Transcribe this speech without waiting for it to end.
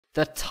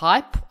The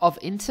type of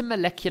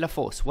intermolecular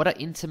force. What are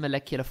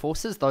intermolecular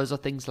forces? Those are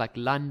things like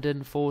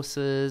London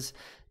forces,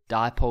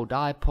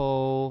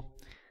 dipole-dipole,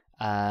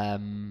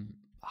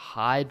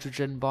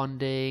 hydrogen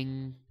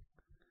bonding.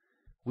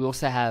 We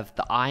also have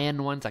the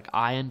iron ones like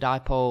iron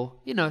dipole.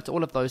 You know, it's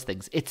all of those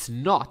things. It's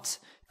not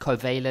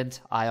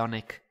covalent,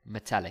 ionic,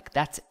 metallic.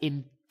 That's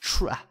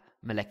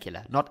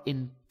intramolecular, not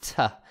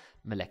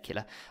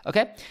intermolecular.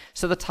 Okay,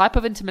 so the type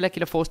of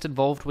intermolecular force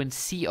involved when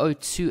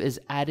CO2 is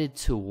added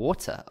to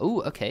water.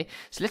 Oh, okay.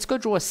 So let's go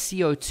draw a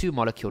CO2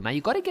 molecule. Now, you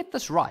got to get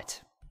this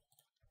right.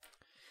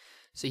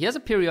 So here's a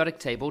periodic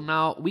table.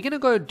 Now, we're going to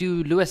go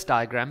do Lewis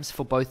diagrams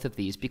for both of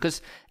these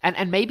because,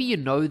 and maybe you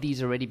know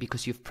these already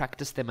because you've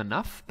practiced them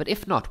enough, but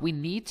if not, we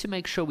need to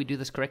make sure we do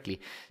this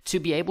correctly to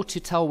be able to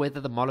tell whether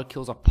the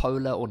molecules are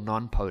polar or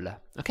non-polar.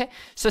 Okay,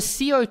 so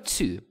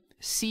CO2.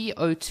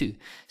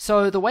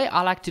 So the way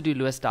I like to do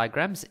Lewis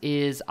diagrams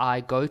is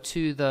I go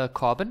to the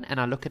carbon and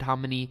I look at how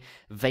many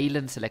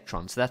valence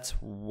electrons. That's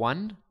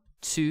 1,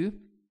 2,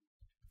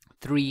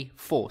 3,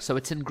 4. So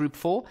it's in group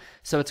 4.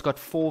 So it's got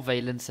 4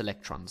 valence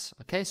electrons.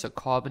 Okay, so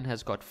carbon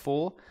has got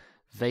 4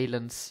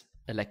 valence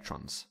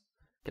electrons.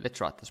 Okay, let's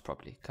write this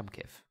properly. Come,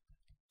 Kev.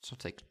 Let's not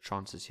take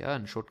chances here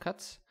and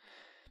shortcuts.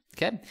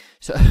 Okay,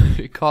 so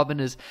carbon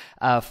is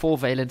 4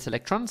 valence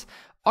electrons.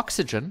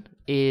 Oxygen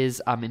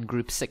is in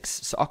group 6.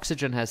 So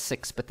oxygen has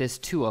 6, but there's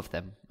 2 of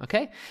them.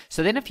 Okay,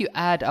 so then if you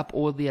add up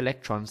all the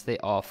electrons, they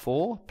are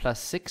 4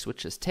 plus 6,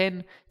 which is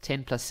 10.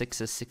 10 plus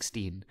 6 is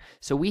 16.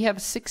 So we have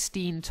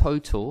 16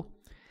 total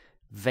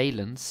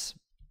valence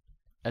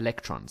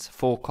electrons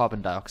for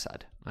carbon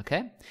dioxide.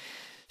 Okay,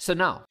 so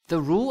now the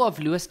rule of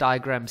Lewis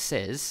diagram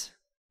says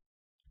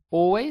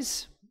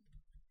always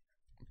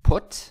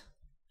put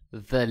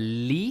the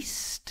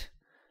least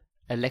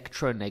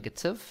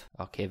electronegative.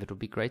 Okay, it would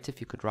be great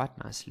if you could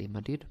write nicely, my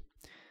dude.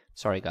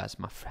 Sorry guys,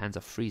 my hands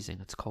are freezing.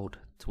 It's cold.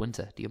 It's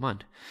winter. Do you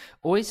mind?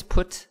 Always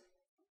put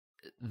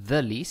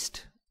the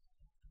least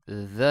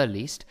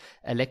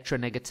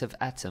electronegative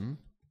atom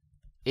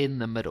in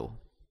the middle.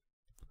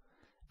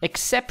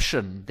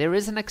 Exception. There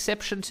is an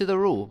exception to the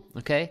rule.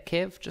 Okay,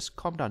 Kev, just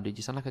calm down, dude.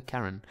 You sound like a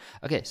Karen.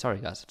 Okay, sorry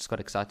guys. I just got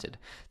excited.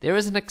 There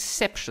is an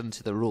exception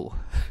to the rule.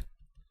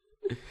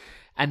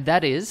 And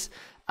that is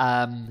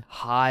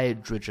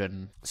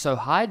hydrogen. So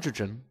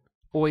hydrogen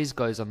always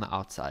goes on the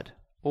outside.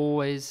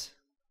 Always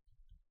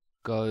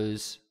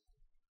goes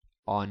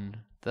on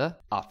the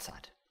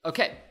outside.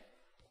 Okay.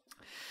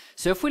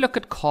 So if we look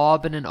at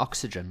carbon and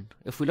oxygen,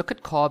 if we look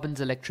at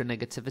carbon's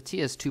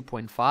electronegativity as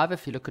 2.5,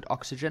 if you look at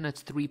oxygen,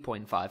 it's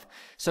 3.5.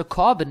 So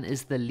carbon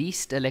is the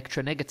least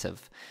electronegative.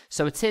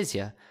 So it says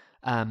here,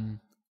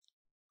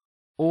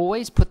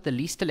 always put the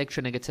least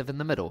electronegative in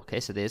the middle.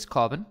 Okay, so there's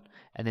carbon,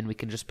 and then we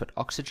can just put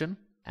oxygen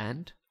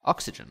and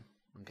oxygen.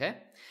 Okay,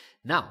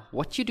 now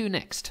what you do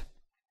next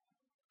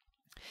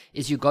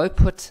is you go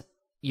put,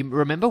 you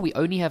remember we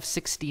only have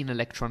 16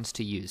 electrons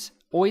to use.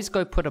 Always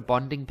go put a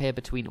bonding pair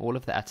between all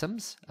of the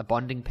atoms. A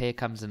bonding pair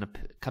comes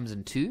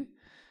in 2.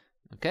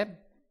 Okay,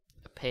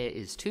 a pair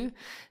is 2.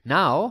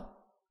 Now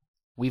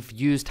we've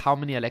used how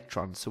many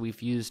electrons? So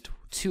we've used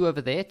 2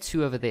 over there,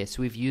 2 over there.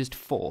 So we've used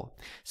 4.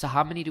 So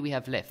how many do we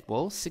have left?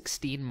 Well,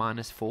 16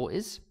 minus 4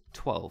 is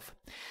 12.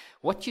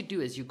 What you do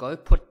is you go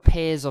put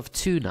pairs of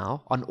 2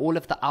 now on all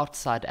of the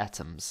outside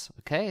atoms.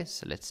 Okay,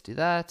 so let's do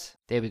that.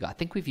 There we go. I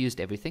think we've used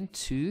everything.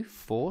 2,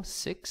 4,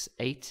 6,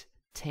 8,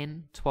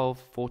 10, 12,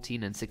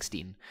 14, and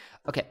 16.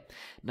 Okay,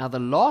 now the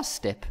last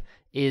step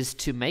is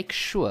to make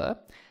sure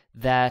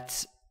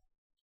that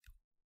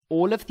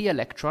all of the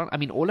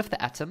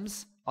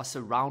atoms are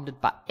surrounded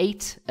by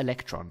 8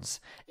 electrons,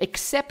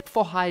 except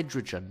for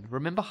hydrogen.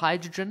 Remember,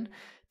 hydrogen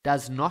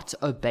does not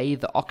obey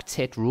the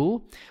octet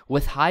rule.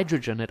 With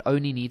hydrogen, it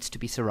only needs to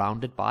be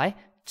surrounded by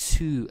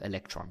 2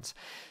 electrons.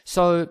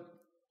 So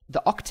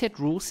the octet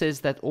rule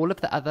says that all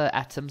of the other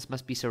atoms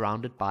must be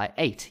surrounded by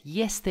 8.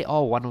 Yes, there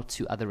are 1 or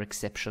 2 other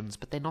exceptions,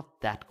 but they're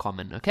not that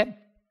common, okay?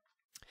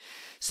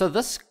 So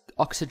this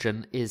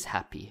oxygen is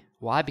happy.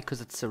 Why?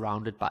 Because it's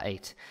surrounded by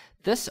 8.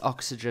 This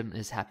oxygen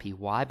is happy.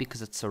 Why?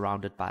 Because it's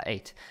surrounded by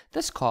 8.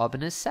 This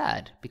carbon is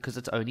sad because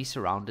it's only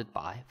surrounded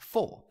by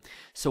 4.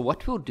 So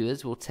what we'll do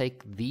is we'll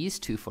take these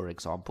 2, for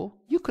example.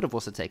 You could have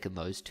also taken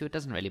those 2. It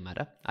doesn't really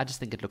matter. I just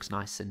think it looks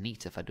nice and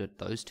neat if I do it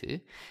those 2.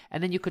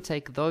 And then you could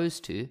take those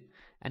 2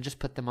 and just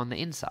put them on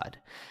the inside.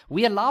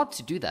 We're allowed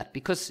to do that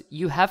because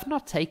you have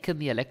not taken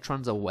the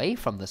electrons away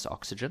from this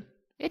oxygen.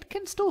 It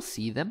can still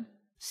see them.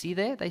 See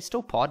there? They're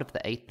still part of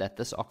the 8 that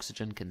this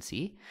oxygen can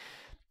see.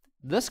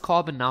 This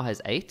carbon now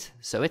has 8,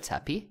 so it's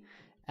happy.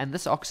 And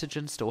this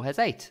oxygen still has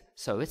 8,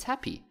 so it's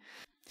happy.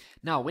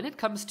 Now, when it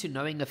comes to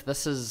knowing if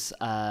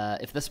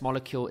this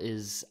molecule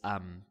is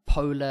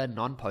polar,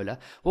 non-polar,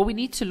 well, we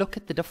need to look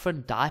at the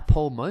different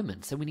dipole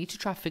moments, and we need to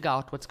try to figure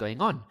out what's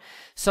going on.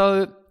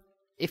 So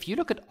if you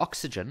look at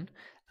oxygen,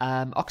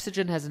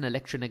 oxygen has an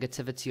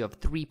electronegativity of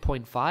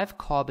 3.5,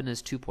 carbon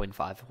is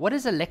 2.5. What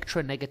does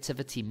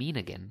electronegativity mean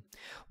again?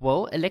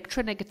 Well,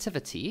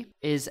 electronegativity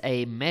is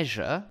a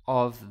measure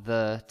of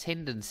the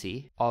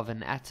tendency of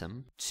an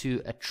atom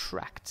to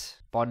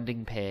attract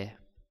bonding pair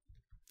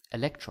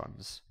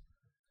electrons.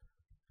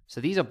 So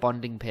these are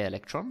bonding pair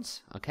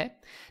electrons, okay?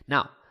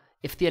 Now,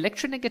 if the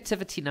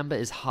electronegativity number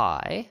is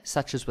high,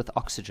 such as with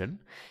oxygen,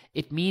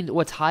 it means,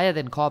 or it's higher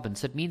than carbon,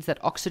 so it means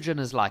that oxygen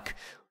is like,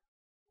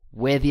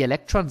 where the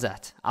electrons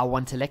at? I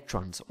want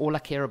electrons. All I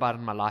care about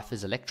in my life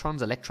is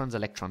electrons, electrons,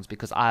 electrons,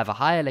 because I have a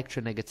high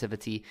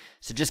electronegativity,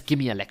 so just give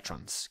me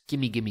electrons.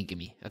 Gimme, gimme,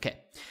 gimme. Okay,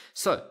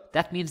 so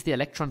that means the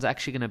electrons are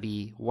actually going to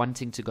be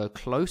wanting to go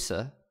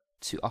closer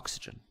to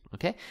oxygen.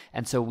 Okay,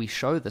 and so we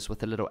show this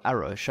with a little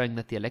arrow showing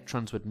that the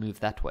electrons would move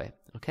that way.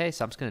 Okay,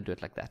 so I'm just going to do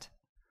it like that.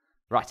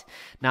 Right,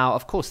 now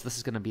of course this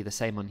is going to be the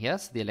same on here,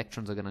 so the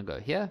electrons are going to go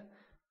here.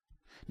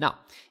 Now,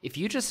 if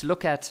you just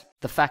look at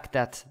the fact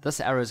that this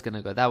arrow is going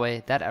to go that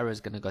way, that arrow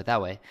is going to go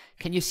that way,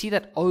 can you see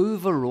that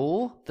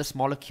overall this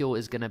molecule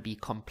is going to be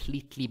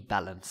completely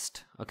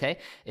balanced? Okay,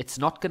 it's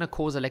not going to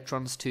cause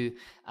electrons to,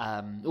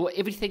 or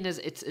everything is,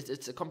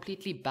 it's a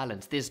completely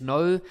balanced. There's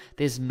no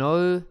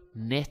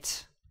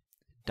net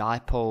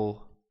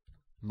dipole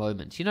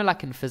moment. You know,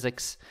 like in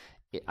physics,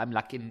 I'm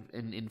like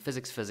in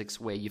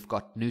physics where you've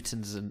got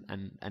newtons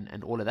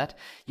and all of that,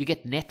 you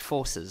get net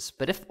forces.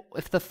 But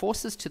if the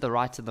forces to the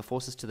right and the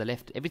forces to the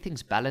left,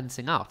 everything's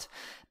balancing out.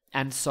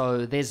 And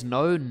so there's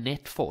no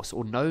net force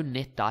or no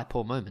net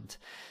dipole moment.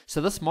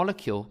 So this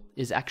molecule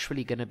is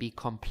actually going to be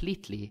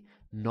completely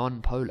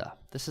non-polar.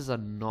 This is a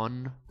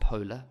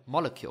non-polar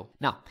molecule.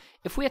 Now,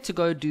 if we had to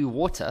go do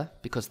water,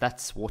 because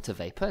that's water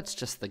vapor, it's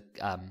just a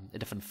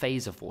different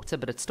phase of water,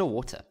 but it's still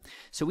water.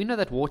 So we know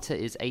that water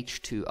is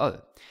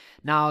H2O.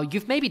 Now,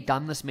 you've maybe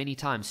done this many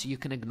times, so you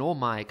can ignore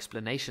my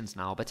explanations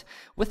now, but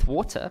with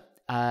water,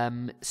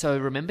 so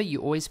remember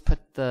you always put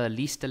the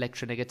least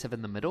electronegative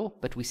in the middle,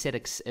 but we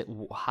said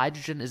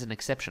hydrogen is an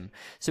exception.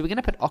 So we're going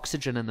to put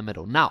oxygen in the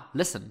middle. Now,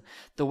 listen,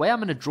 the way I'm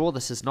going to draw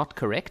this is not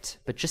correct,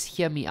 but just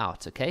hear me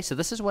out, okay? So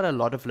this is what a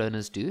lot of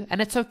learners do,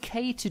 and it's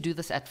okay to do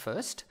this at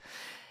first,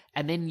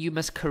 and then you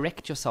must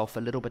correct yourself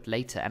a little bit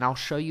later, and I'll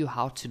show you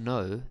how to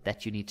know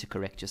that you need to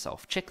correct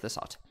yourself. Check this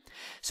out.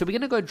 So we're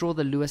going to go draw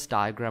the Lewis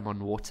diagram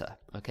on water,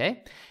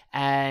 okay?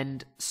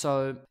 And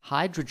so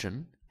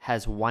hydrogen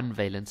has one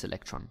valence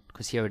electron,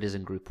 because here it is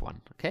in group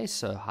 1. Okay,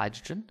 so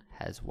hydrogen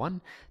has 1,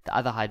 the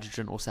other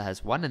hydrogen also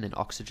has 1, and then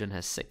oxygen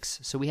has 6.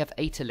 So we have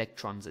 8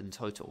 electrons in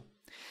total.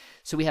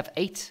 So we have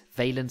 8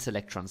 valence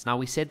electrons. Now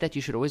we said that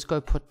you should always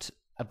go put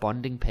a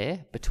bonding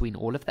pair between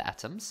all of the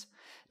atoms.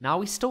 Now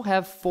we still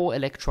have 4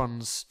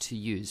 electrons to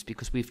use,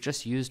 because we've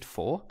just used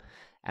 4,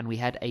 and we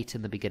had 8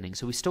 in the beginning.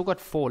 So we still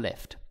got 4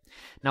 left.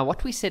 Now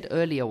what we said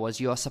earlier was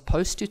you are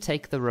supposed to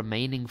take the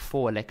remaining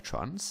 4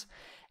 electrons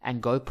and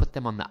go put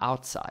them on the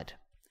outside.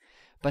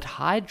 But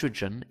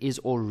hydrogen is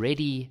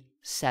already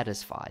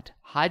satisfied.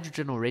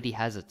 Hydrogen already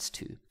has its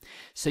 2.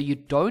 So you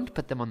don't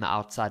put them on the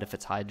outside if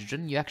it's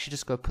hydrogen, you actually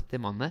just go put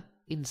them on the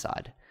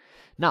inside.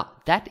 Now,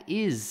 that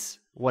is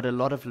what a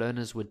lot of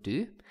learners would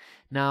do.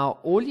 Now,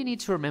 all you need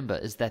to remember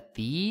is that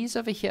these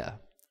over here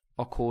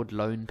are called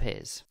lone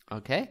pairs,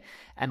 okay?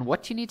 And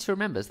what you need to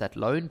remember is that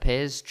lone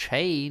pairs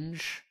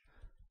change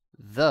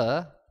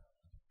the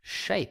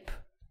shape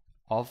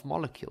of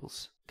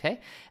molecules. Okay,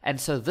 and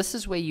so this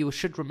is where you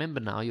should remember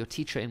now, your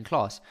teacher in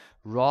class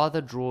rather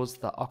draws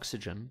the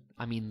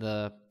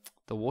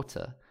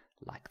water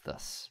like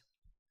this.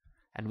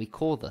 And we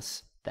call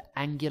this the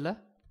angular,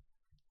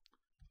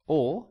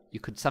 or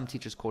some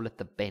teachers call it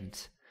the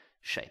bent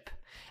shape.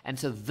 And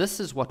so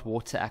this is what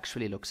water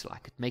actually looks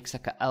like. It makes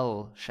like a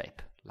L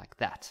shape, like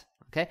that.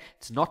 Okay,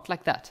 it's not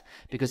like that,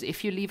 because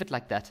if you leave it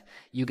like that,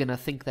 you're going to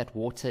think that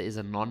water is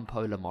a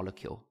non-polar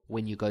molecule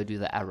when you go do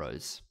the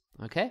arrows.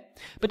 Okay,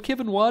 but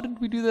Kevin, why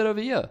didn't we do that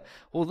over here?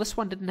 Well, this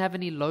one didn't have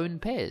any lone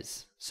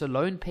pairs. So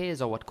lone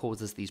pairs are what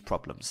causes these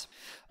problems.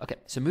 Okay,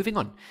 so moving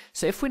on.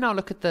 So if we now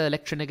look at the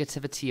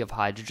electronegativity of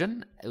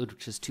hydrogen,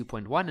 which is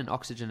 2.1, and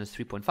oxygen is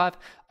 3.5,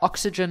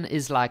 oxygen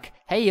is like,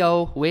 hey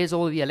yo, where's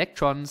all the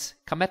electrons?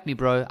 Come at me,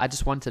 bro. I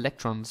just want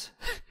electrons.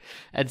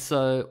 And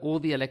so all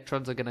the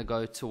electrons are going to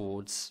go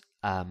towards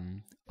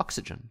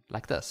oxygen,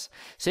 like this.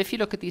 So if you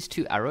look at these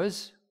 2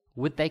 arrows,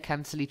 would they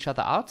cancel each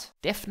other out?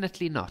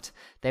 Definitely not.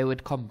 They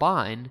would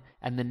combine,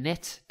 and the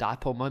net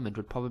dipole moment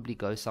would probably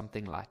go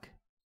something like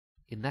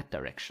in that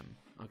direction.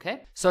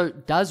 Okay? So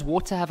does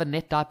water have a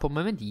net dipole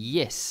moment?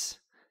 Yes.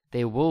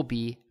 There will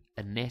be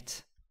a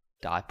net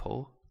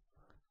dipole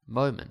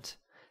moment.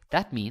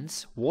 That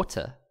means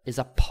water is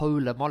a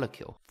polar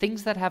molecule.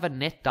 Things that have a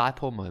net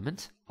dipole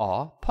moment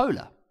are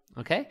polar.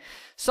 Okay,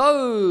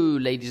 so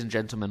ladies and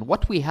gentlemen,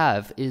 what we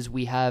have is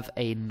we have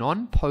a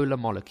non-polar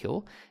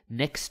molecule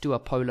next to a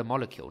polar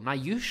molecule. Now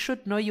you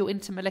should know your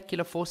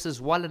intermolecular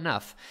forces well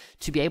enough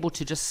to be able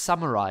to just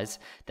summarize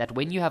that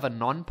when you have a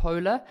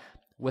non-polar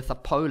with a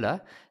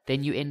polar,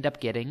 then you end up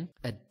getting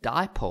a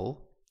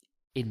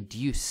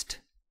dipole-induced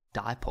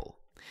dipole.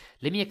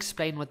 Let me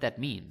explain what that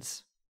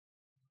means.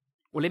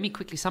 Or let me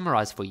quickly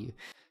summarize for you.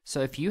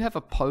 So if you have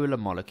a polar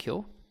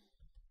molecule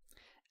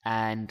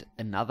and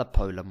another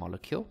polar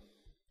molecule,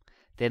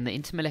 then the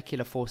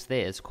intermolecular force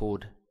there is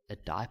called a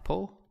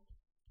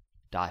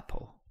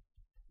dipole-dipole.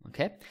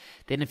 Okay?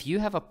 Then if you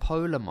have a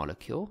polar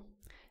molecule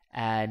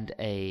and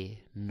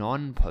a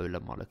non-polar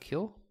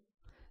molecule,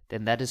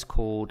 then that is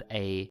called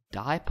a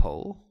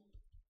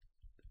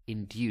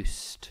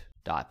dipole-induced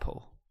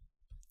dipole.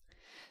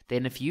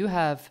 Then if you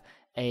have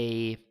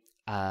a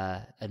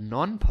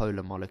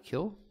non-polar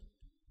molecule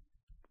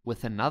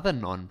with another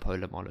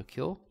non-polar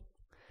molecule,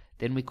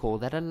 then we call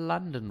that a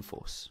London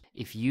force.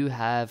 If you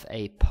have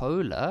a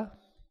polar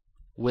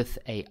with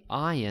a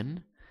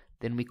iron,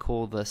 then we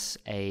call this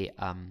a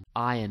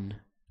iron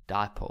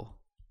dipole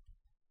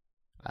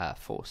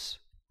force.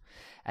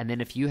 And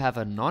then if you have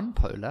a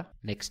non-polar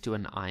next to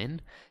an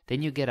iron,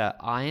 then you get an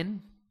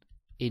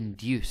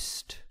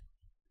iron-induced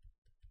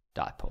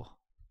dipole.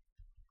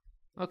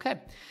 Okay,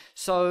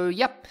 so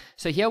yep,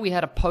 so here we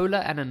had a polar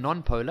and a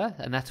non-polar,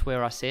 and that's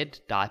where I said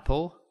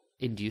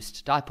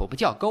dipole-induced dipole. But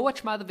yeah, go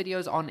watch my other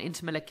videos on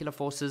intermolecular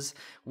forces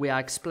where I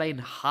explain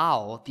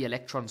how the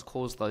electrons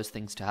cause those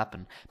things to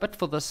happen. But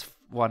for this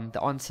one,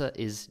 the answer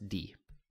is D.